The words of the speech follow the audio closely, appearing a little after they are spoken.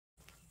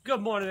Good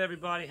morning,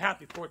 everybody.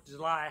 Happy 4th of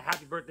July.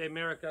 Happy birthday,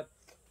 America.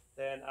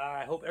 And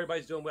I hope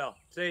everybody's doing well.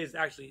 Today is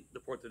actually the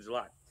 4th of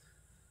July.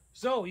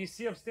 So, you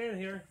see I'm standing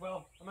here.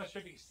 Well, I'm not sure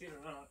if you can see it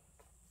or not.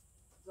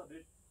 What's up,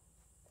 dude?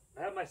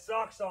 I have my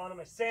socks on and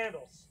my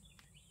sandals.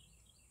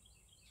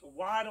 So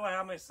why do I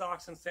have my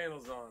socks and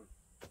sandals on?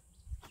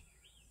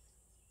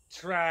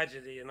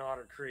 Tragedy in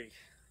Otter Creek.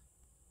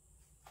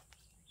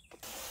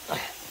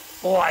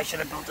 Oh, I should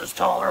have built this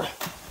taller.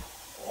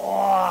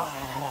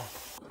 Oh.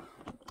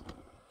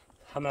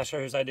 I'm not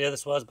sure whose idea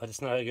this was, but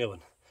it's not a good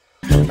one.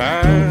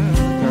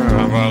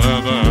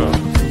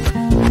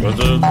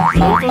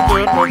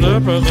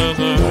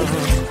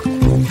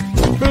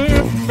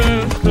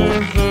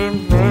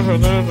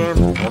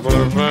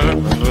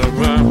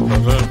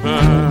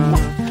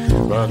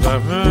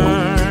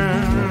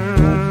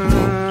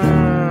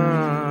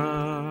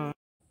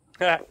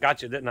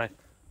 Got you, didn't I?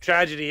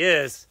 Tragedy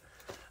is,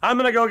 I'm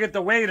gonna go get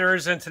the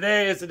waders, and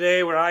today is the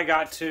day where I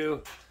got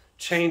to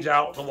change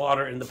out the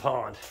water in the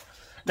pond.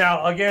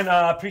 Now, again,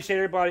 appreciate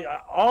everybody,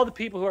 all the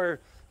people who are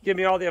giving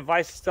me all the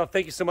advice and stuff.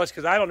 Thank you so much,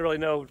 because I don't really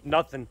know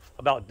nothing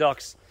about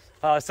ducks.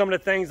 Some of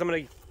the things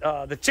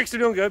the chicks are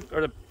doing good,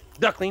 or the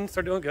ducklings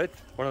are doing good.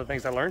 One of the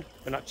things I learned,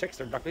 they're not chicks,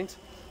 they're ducklings.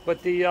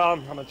 But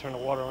I'm gonna turn the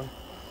water on.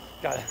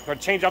 Gotta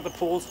change out the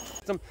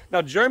pools.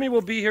 Now, Jeremy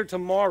will be here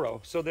tomorrow,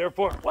 so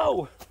therefore,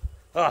 whoa!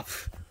 You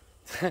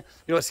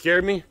know what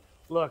scared me?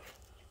 Look,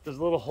 there's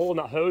a little hole in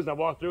that hose, and I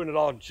walked through, and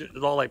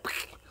it's all like,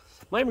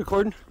 am I even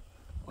recording?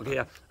 Okay,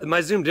 yeah. Am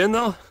I zoomed in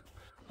though?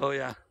 Oh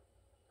yeah. Let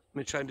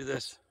me try and do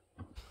this.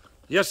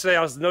 Yesterday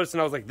I was noticing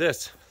I was like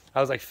this.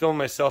 I was like filming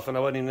myself and I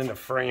wasn't even in the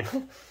frame.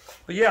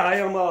 But yeah, I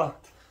am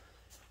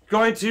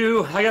going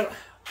to,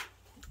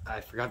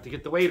 I forgot to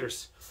get the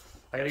waders.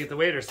 I gotta get the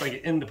waders so I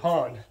get in the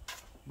pond.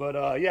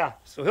 But yeah,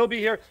 so he'll be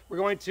here. We're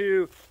going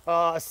to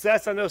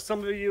assess. I know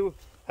some of you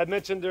had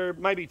mentioned there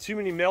might be too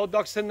many male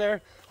ducks in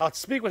there. I'll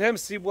speak with him,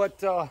 see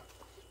what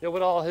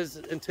what all his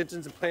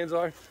intentions and plans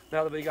are.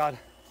 Now that we got,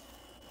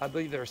 I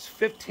believe there's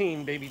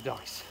 15 baby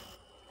ducks,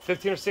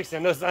 15 or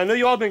 16. I know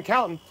you all been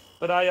counting,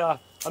 but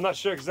I'm not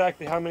sure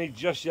exactly how many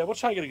just yet. We'll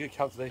try and get a good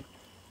count today.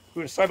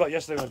 We were sorry about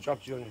yesterday when I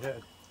dropped you on your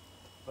head,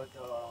 but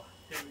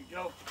here we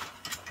go.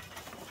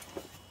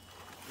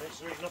 Make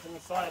sure there's nothing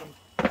inside them.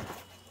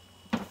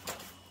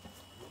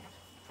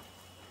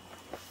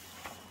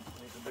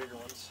 These are bigger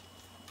ones.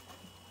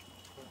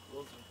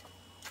 Those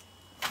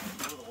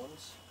are little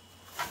ones.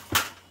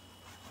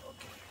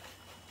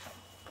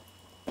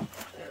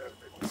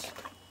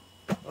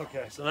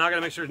 Okay, so now I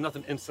gotta make sure there's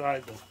nothing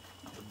inside the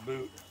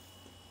boot.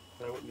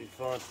 That wouldn't be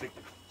fun. Stick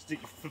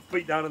your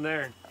feet down in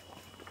there and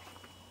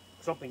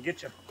something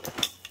get you.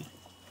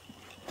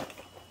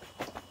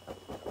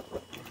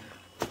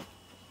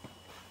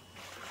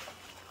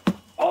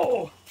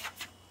 Oh!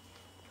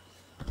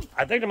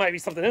 I think there might be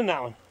something in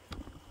that one.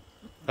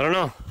 I don't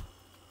know.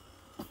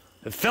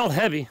 It felt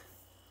heavy.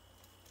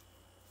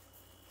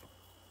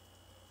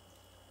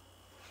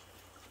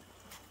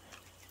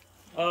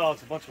 Oh,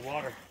 it's a bunch of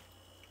water.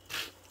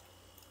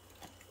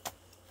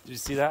 Did you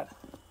see that?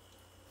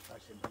 It's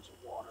actually a bunch of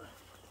water.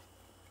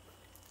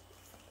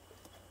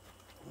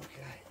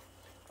 Okay.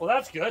 Well,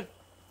 that's good.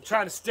 I'm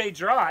trying to stay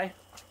dry.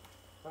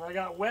 When I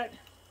got wet.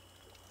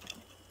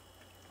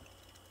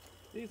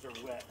 These are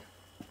wet.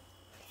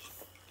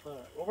 All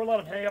right. Well, we'll let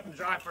them hang up and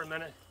dry for a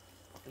minute.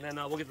 And then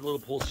we'll get the little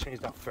pools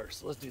changed out first.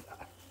 So let's do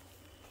that.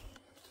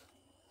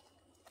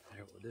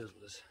 There, what it is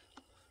with this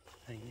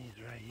thing needs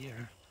right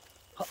here.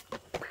 Huh.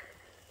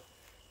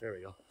 There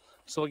we go.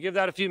 So we'll give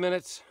that a few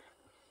minutes.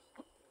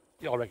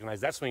 Y'all recognize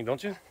that swing,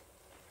 don't you?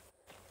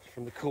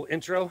 From the cool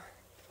intro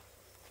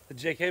that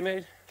JK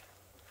made.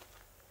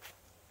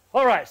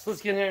 All right, so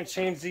let's get in here and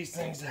change these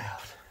things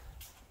out.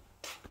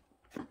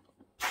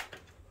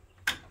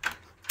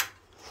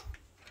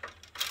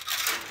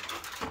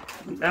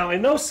 Now, I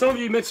know some of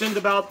you mentioned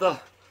about the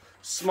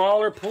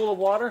smaller pool of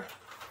water.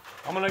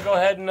 I'm gonna go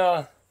ahead and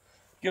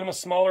get him a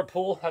smaller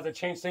pool as I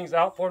change things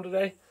out for him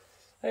today.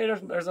 Hey,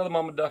 there's other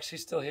mama duck,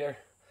 she's still here.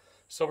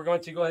 So we're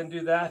going to go ahead and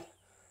do that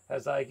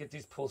as I get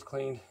these pools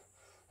cleaned.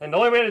 And the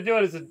only way to do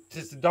it is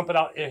just to dump it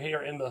out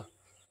here in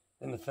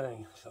the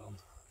thing. So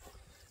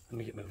let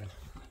me get moving.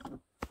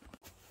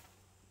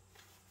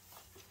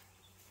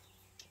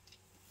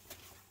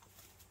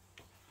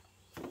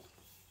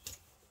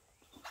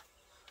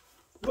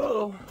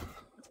 Whoa.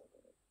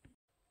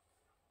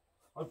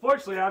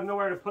 Unfortunately, I have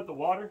nowhere to put the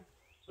water,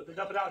 but to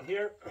dump it out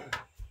here.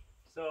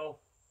 So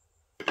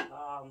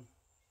I'm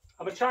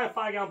gonna try a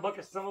 5-gallon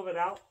bucket some of it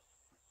out,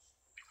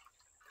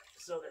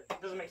 so that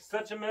it doesn't make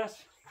such a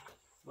mess,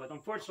 but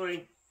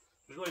unfortunately,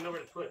 there's really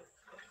nowhere to put it.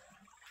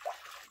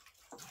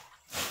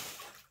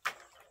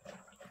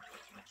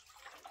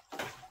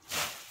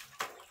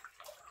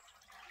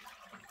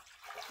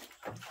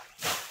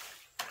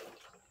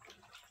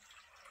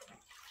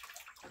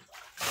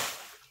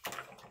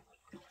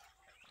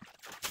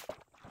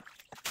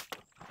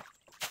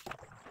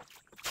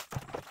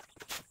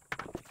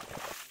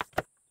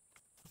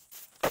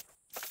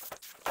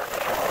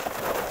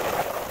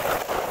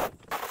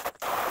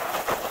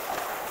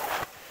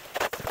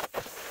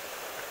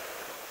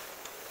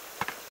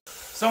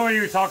 some of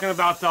you are talking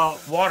about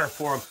water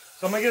for them.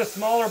 So I'm gonna get a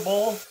smaller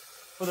bowl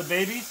for the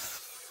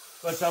babies,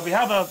 but we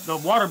have the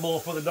water bowl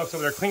for the ducks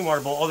over there, clean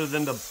water bowl, other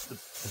than the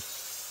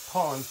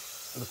pond,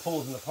 or the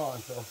pools in the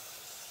pond. So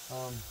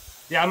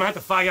yeah, I'm gonna have to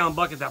 5-gallon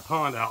bucket that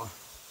pond out.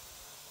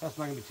 That's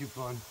not gonna be too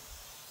fun.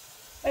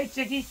 Hey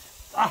chickies,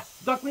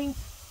 ducklings.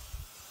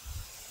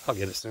 I'll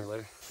get it sooner or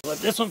later. Let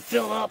this one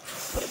fill up,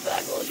 put it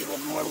back, we'll get a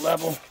little more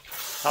level.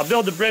 I'll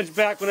build the bridge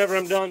back whenever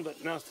I'm done,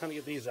 but now it's time to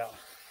get these out.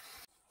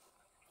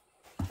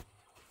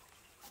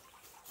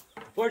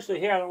 Fortunately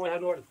here, I don't really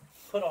have nowhere to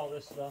put all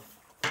this stuff.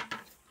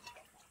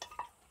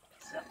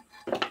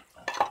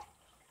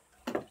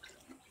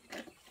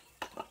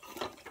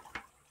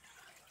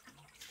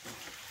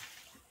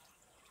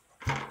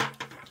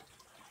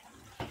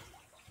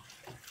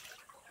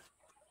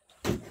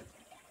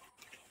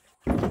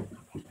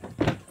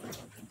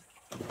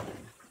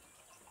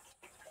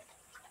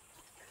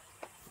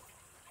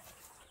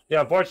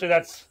 Yeah, unfortunately,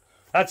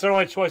 that's our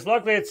only choice.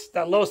 Luckily, it's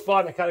that low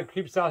spot that kind of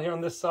creeps out here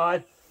on this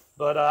side.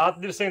 But I'll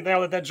do the same thing.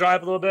 I'll let that dry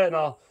up a little bit, and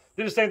I'll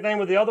do the same thing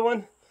with the other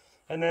one.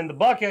 And then the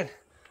bucket.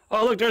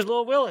 Oh, look, there's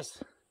Lil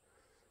WILLIS.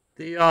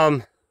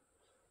 I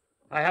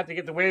have to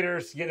get the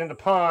waders, get in the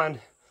pond.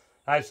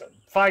 I have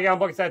 5-gallon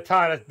buckets at a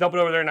time. I dump it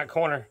over there in that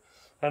corner.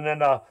 And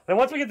then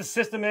once we get the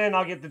system in,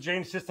 I'll get the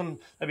drain system.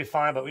 That'd be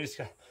fine. But we just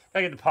gotta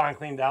get the pond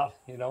cleaned out,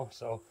 you know.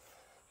 So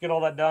get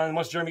all that done.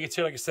 Once Jeremy gets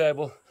here, like I said,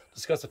 we'll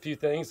discuss a few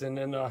things, and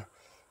then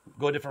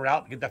go a different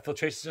route, get that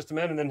filtration system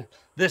in, and then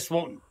this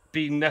won't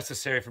be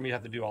necessary for me to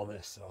have to do all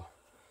this. So, what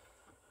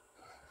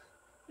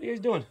are you guys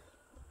doing?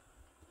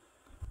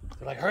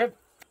 They're like, hurry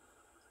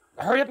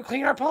up and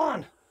clean our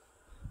pond.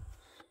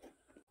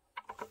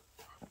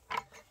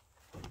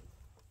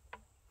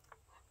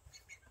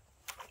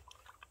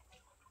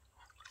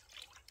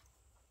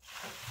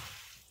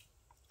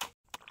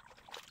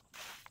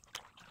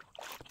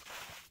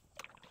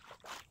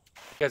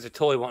 You guys are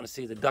totally wanting to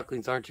see the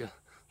ducklings, aren't you?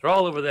 They're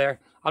all over there.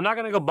 I'm not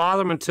going to go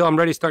bother them until I'm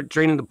ready to start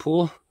draining the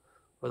pool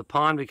or the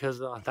pond,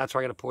 because that's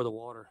where I got to pour the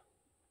water.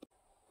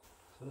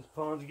 So this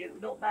pond's getting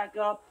built back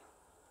up.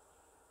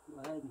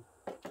 Go ahead and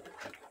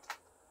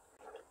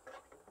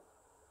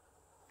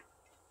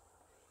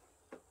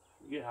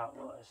forget how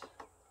it was.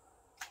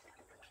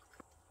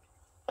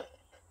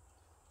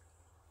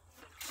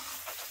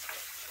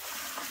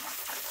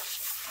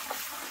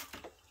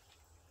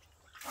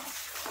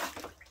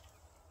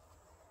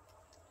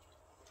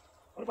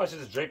 What if I should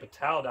just drape a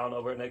towel down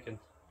over it and they can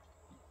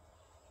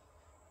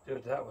do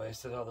it that way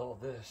instead of all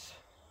this?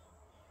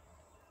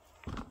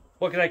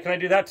 What can I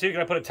do that too?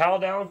 Can I put a towel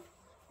down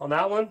on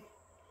that one?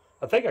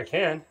 I think I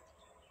can.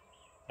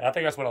 Yeah, I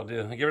think that's what I'll do.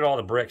 I'll get rid of all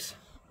the bricks.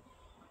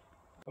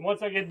 And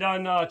once I get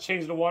done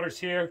changing the waters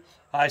here,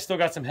 I still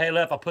got some hay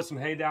left. I'll put some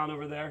hay down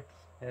over there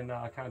and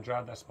kind of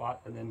dry that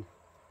spot, and then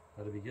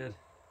that'll be good.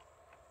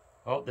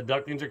 Oh, the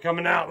ducklings are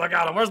coming out. Look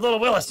at them. Where's Lil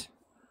WILLIS?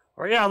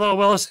 Where are you at, Lil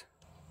WILLIS?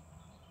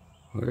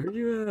 Where are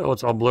you at? Oh,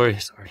 it's all blurry.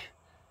 Sorry.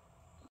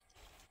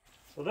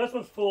 So this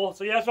one's full.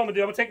 So yeah, that's what I'm going to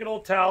do. I'm going to take an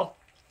old towel,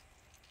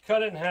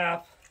 cut it in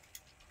half,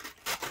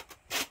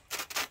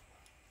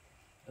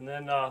 and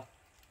then then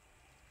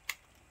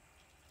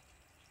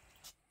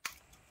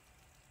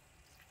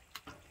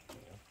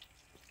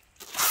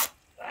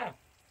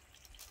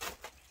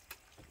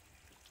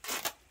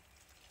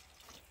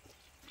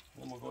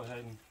we'll go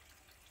ahead and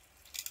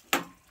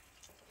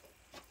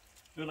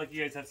do it like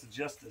you guys had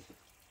suggested.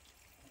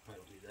 I'll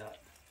probably do that.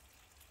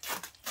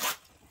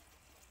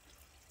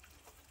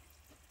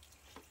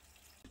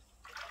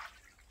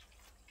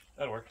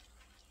 That'll work.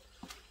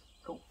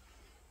 Cool.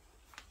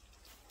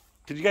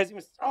 Did you guys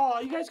even... Oh,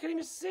 you guys couldn't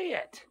even see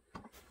it.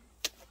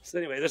 So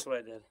anyway, this is what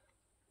I did.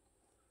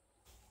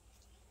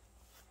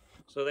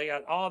 So they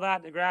got all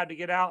that to grab to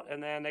get out,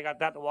 and then they got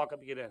that to walk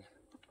up to get in.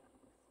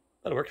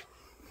 That'll work.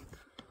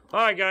 All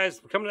right, guys.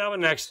 We're coming down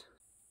with next.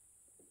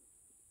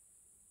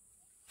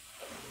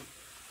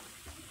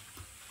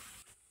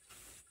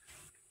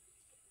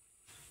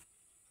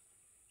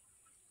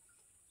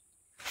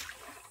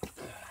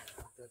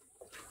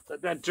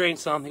 Let that drain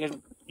some. You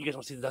guys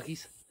want to see the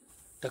duckies?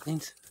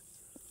 Ducklings?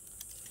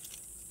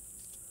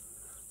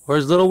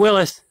 Where's Lil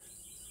WILLIS?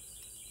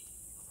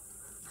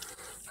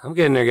 I'm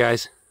getting there,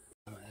 guys.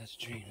 Oh, that's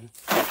draining.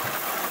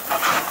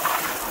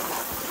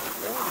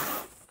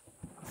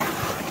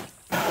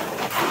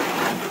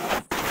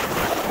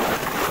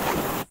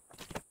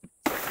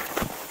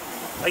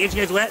 I get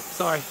you guys wet?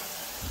 Sorry.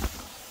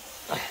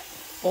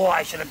 Oh,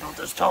 I should have built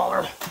this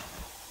taller.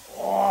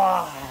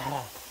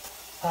 Oh.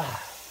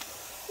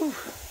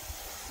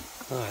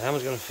 Alright, that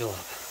one's going to fill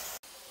up.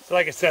 So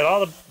like I said,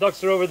 all the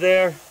ducks are over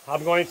there.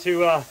 I'm going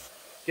to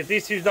get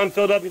these two done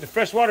filled up, get the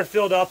fresh water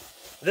filled up.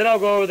 Then I'll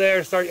go over there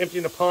and start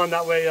emptying the pond.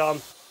 That way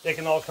they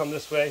can all come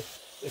this way.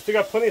 They still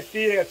got plenty of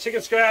feed. They got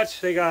chicken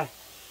scratch. They got...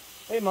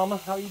 Hey, Mama,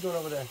 how are you doing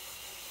over there?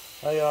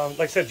 Like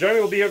I said,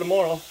 Jeremy will be here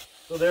tomorrow.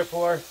 So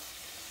therefore,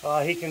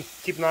 he can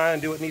keep an eye on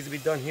and do what needs to be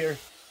done here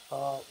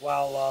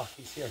while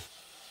he's here.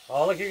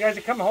 Oh, look, you guys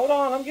are coming. Hold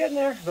on, I'm getting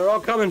there. They're all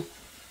coming.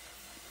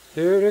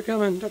 Here they're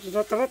coming. Da,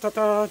 da, da, da, da,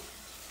 da.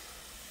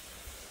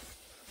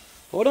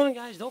 Hold on,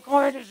 guys. Don't come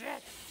over just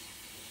yet.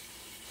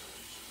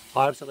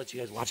 I'll have to let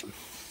you guys watch him.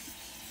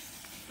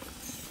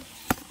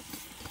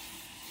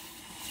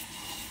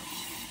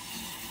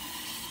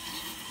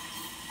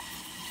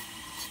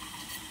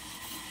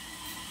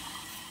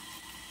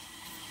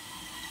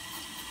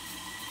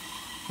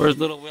 Where's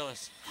Lil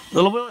WILLIS?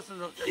 Lil WILLIS is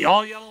the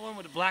all yellow one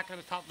with the black on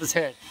the top of his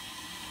head.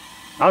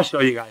 I'll show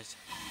you guys.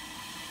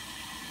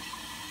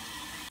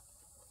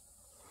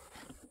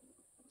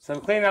 So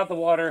I'm cleaning out the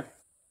water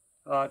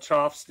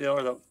troughs still,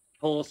 or the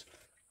pools.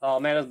 Oh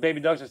man, those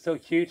baby ducks are so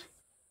cute.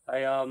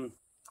 I'm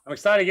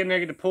excited to get in there,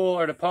 get the pool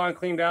or the pond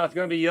cleaned out. It's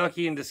gonna be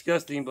yucky and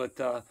disgusting,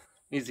 but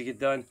needs to get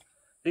done.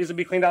 These will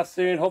be cleaned out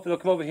soon. Hopefully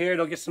they'll come over here.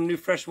 They'll get some new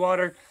fresh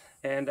water,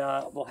 and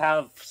we'll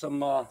have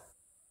some.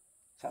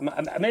 I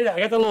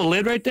got the little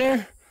lid right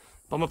there.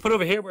 But I'm gonna put it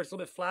over here where it's a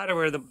little bit flatter,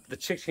 where the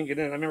chicks can get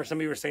in. I remember some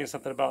of you were saying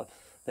something about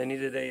they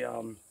needed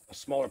a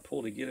smaller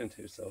pool to get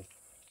into, so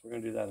we're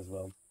gonna do that as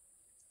well.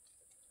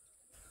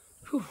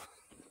 Whew.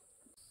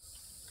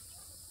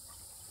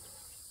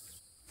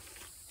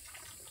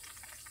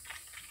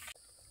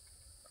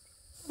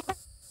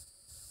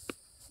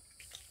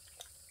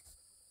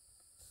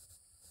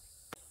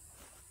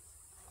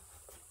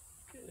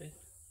 Okay.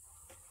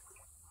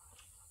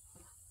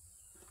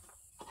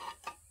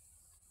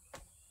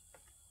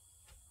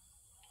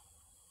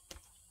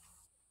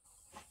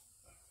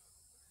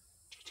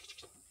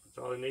 That's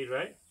all I need,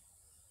 right?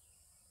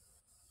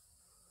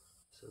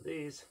 So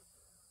these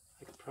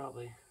I could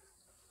probably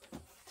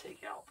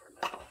take out for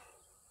now.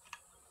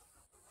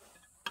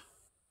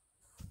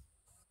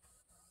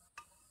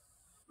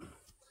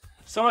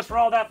 So much for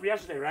all that for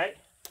yesterday, right?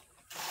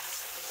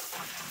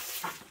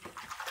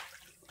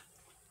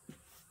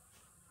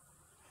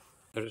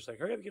 They're just like,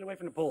 hurry up, get away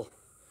from the pool.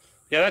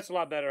 Yeah, that's a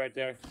lot better right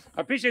there.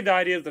 I appreciate the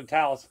idea of the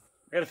towels.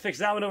 I gotta fix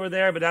that one over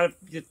there, but that'll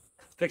get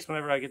fixed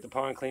whenever I get the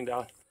pond cleaned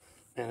out.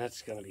 And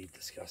that's gonna be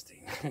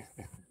disgusting.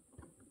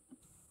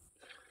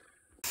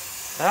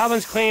 That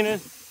one's cleaning.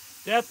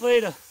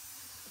 Definitely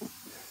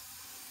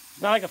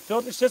not like a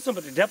filter system,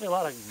 but there's definitely a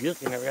lot of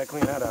guilt in there. We gotta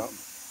clean that out.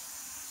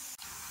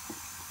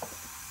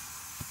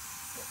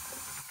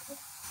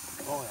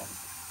 Oh yeah.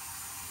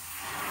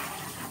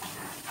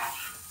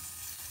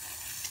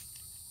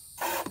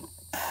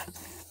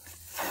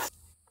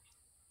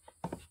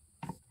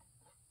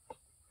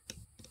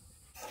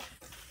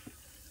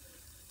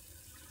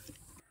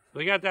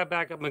 We got that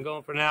back up and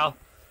going for now.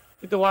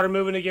 Get the water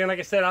moving again. Like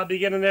I said, I'll be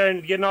getting there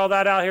and getting all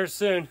that out here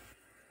soon.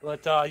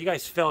 But you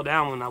guys fell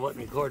down when I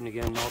wasn't recording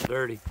again, all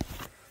dirty.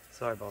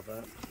 Sorry about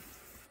that.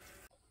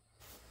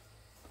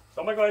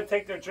 So I'm gonna go ahead and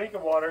take their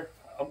drinking water.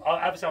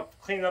 Obviously I'll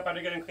clean it up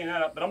after getting clean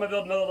that up. But I'm gonna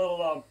build another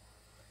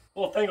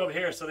little thing over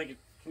here so they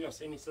can,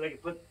 see me, so they can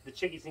put the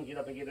chickies can get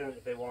up and get in it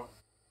if they want.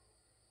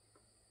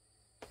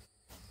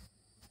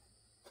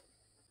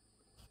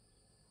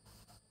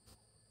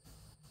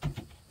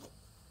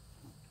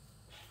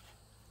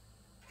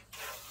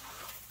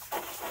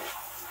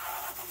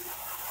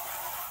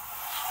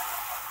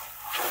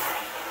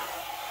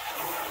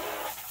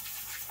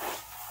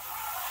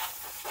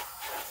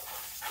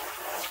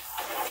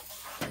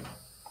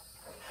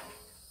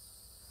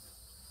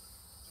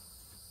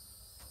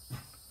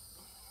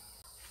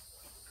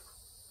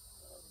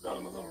 Got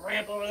them a little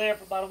ramp over there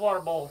for about a water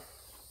bowl.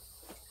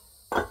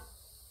 That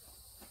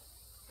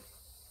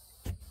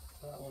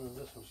one and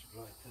this one should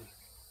dry too.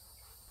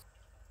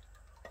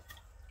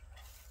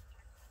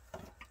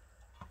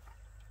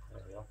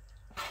 There we go.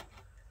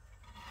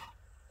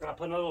 I'll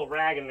put another little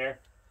rag in there.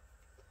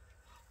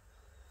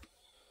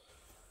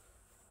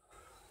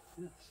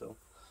 Yeah, so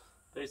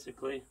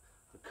basically,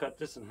 I cut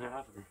this in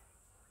half, or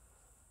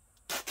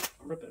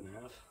rip it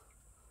in half,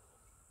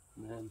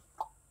 and then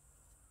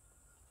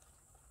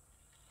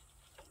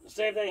the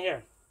same thing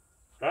here,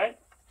 right?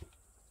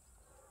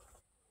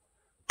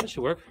 That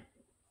should work.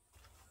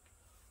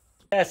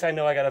 Yes, I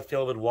know I gotta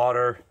fill it with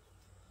water.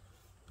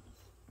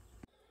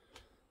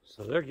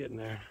 So they're getting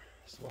there.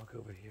 Let's walk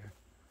over here.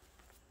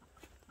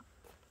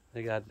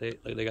 They got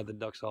the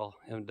ducks all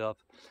hemmed up.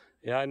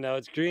 Yeah, I know,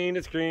 it's green,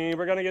 it's green.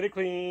 We're gonna get it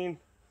clean.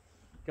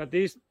 Got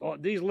these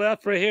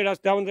left right here.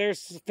 That one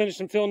there's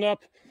finishing filling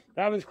up.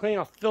 That one's clean.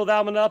 I'll fill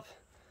that one up.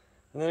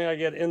 And then I gotta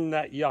get in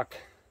that yuck.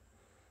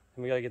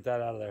 And we gotta get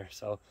that out of there.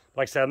 So,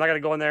 like I said, I'm not gonna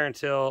go in there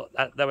until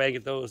that way I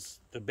get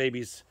the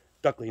babies,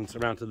 ducklings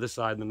around to this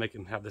side, and then they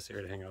can have this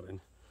area to hang out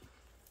in.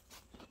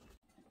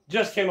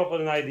 Just came up with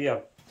an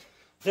idea.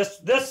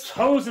 This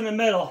hose in the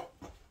middle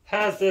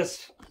has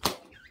this.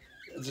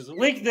 There's a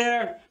leak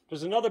there.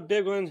 There's another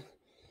big one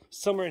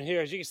somewhere in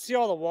here. As you can see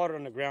all the water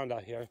on the ground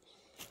out here.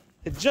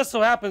 It just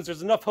so happens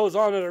there's enough hose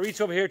on it to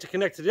reach over here to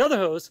connect to the other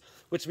hose,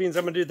 which means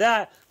I'm gonna do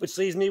that, which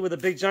leaves me with a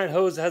big giant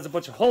hose that has a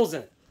bunch of holes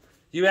in it.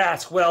 You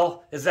ask,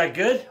 well, is that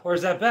good or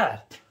is that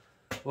bad?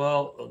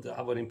 Well,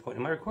 I wouldn't even point.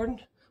 Am I recording?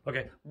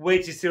 Okay, wait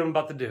till you see what I'm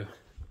about to do.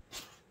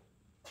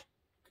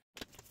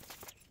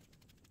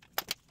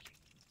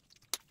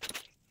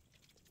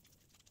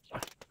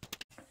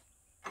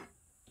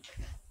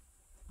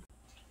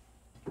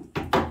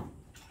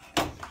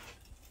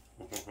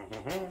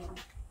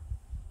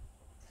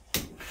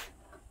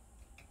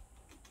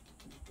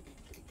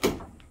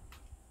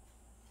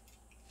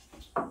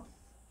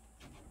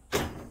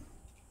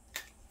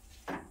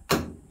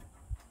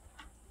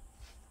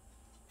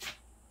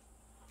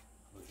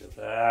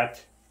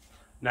 that.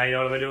 Now you know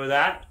what I'm going to do with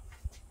that?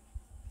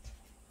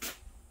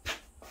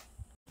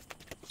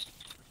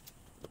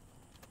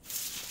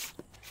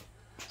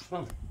 Come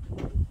on.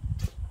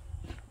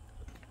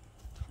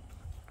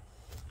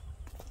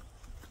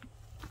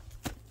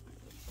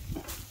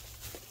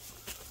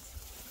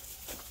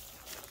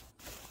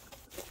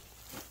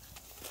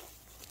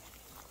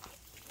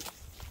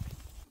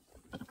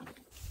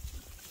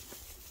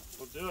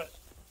 We'll do it.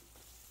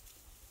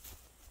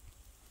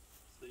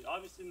 So you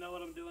obviously know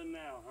what I'm doing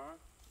now, huh?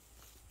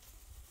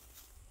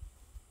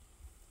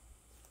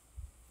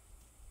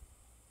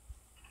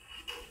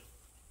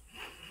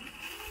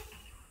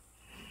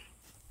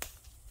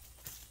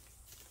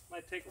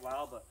 Might take a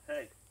while, but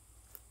hey,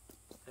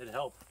 it'd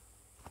help.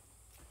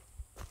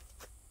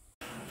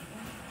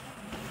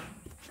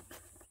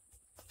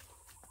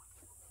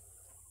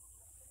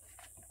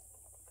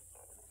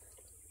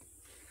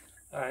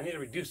 I need a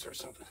reducer or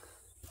something.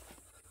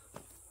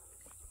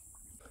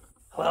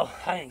 Well,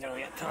 I ain't gonna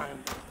get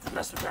time to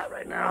mess with that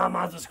right now. I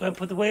might as well just go ahead and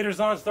put the waders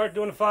on, start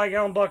doing a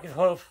 5-gallon bucket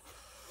of.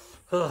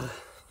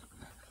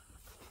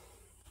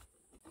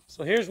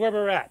 So here's where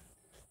we're at.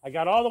 I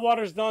got all the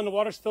waters done, the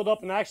water's filled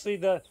up, and actually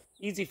the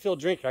easy fill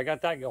drinker, I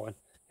got that going.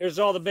 Here's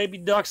all the baby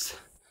ducks.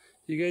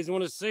 You guys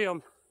want to see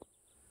them?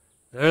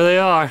 There they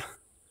are.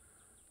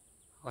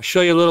 I'll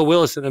show you Lil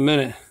WILLIS in a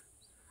minute.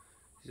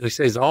 He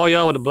says all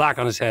yellow with the black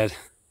on his head.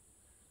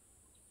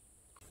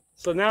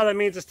 So now that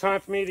means it's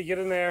time for me to get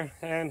in there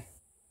and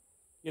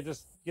get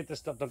this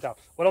stuff dumped out.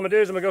 What I'm gonna do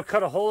is I'm gonna go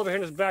cut a hole over here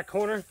in this back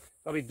corner.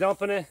 I'll be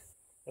dumping it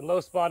at low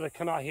spot to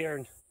come out here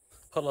and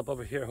puddle up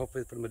over here,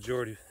 hopefully for the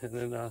majority, and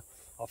then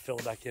I'll fill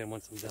it back in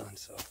once I'm done.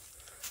 So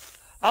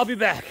I'll be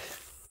back.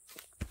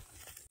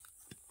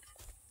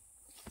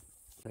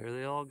 There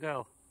they all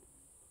go.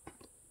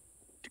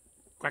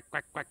 Quack,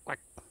 quack, quack, quack.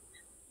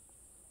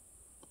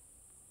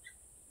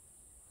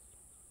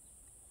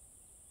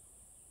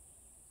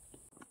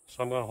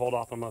 So I'm going to hold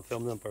off. I'm going to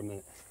film them for a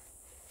minute.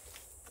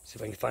 See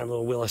if I can find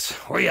Lil WILLIS.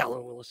 Where you at,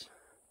 Lil WILLIS?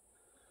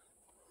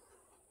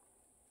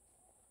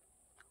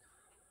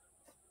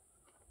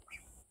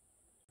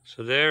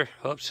 So there,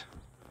 oops.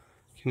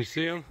 Can you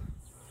see him?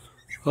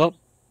 Oh,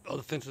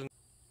 the fence is...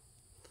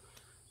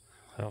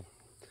 Oh,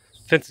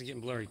 fence is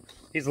getting blurry.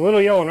 He's a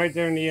little yellow right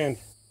there in the end.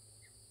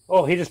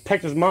 Oh, he just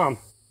pecked his mom.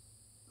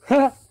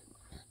 Oh,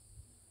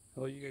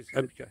 you guys...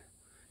 Is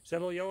that a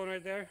little yellow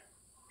right there?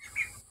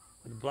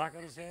 With the black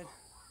on his head?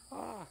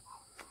 Ah.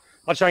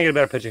 I'll try and get a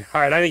better picture. All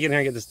right, I need to get in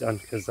here and get this done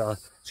because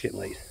it's getting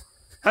late.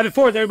 Happy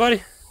 4th,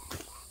 everybody.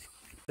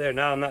 There,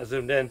 now I'm not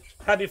zoomed in.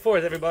 Happy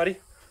 4th, everybody.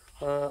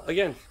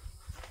 Again,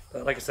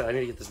 like I said, I need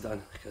to get this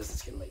done because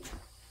it's getting late.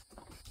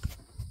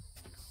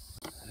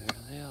 There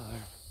they are.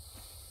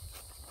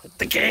 Let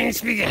the games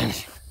begin.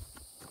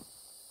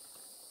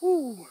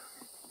 Woo.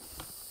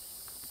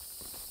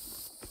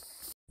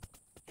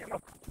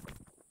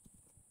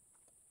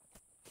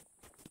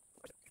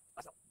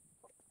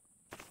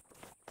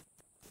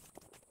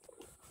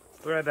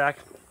 Be right back.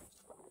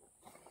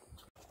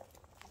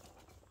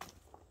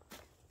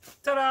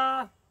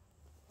 Ta-da!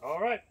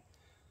 All right.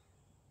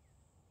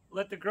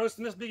 Let the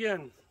grossness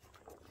begin.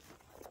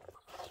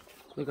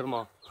 Look at them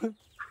all.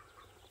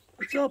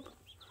 What's up?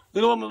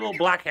 Look at him, a little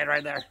blackhead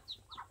right there.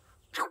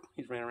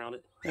 He's ran around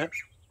it. Yeah.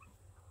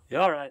 You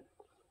all right?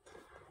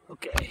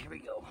 Okay, here we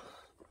go.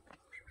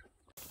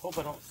 Hope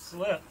I don't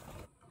slip.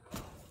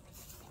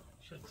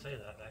 Shouldn't say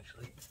that,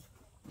 actually.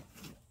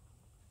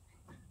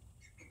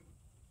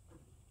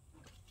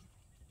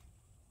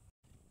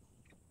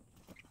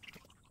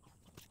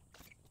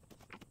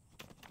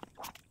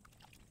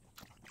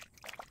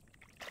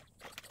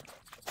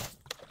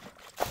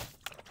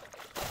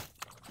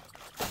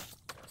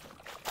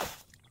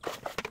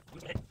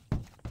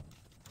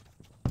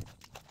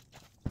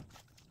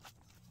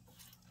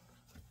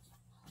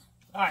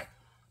 Alright,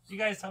 you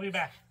guys, I'll be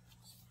back.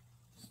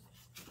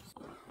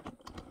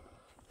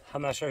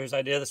 I'm not sure whose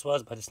idea this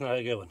was, but it's not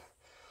a good one.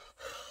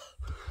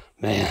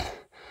 Man,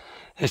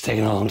 it's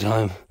taking a long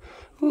time.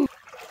 Woo.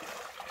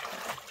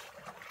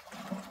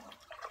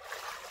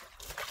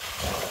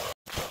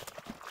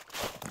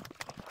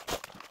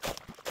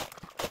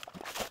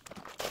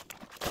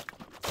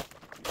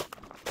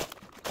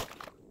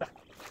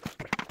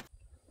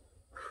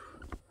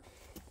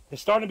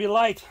 It's starting to be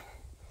light.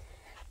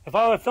 If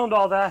I would have filmed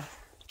all that,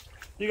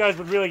 you guys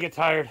would really get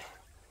tired.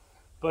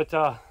 But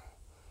a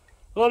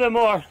little bit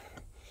more,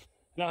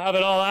 and I'll have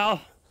it all out,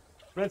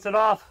 rinse it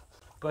off,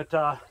 but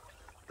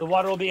the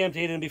water will be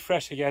emptied and be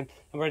fresh again.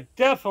 And we're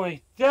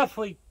definitely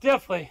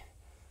getting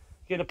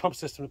a pump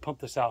system to pump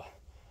this out.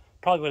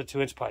 Probably with a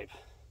 2-inch pipe.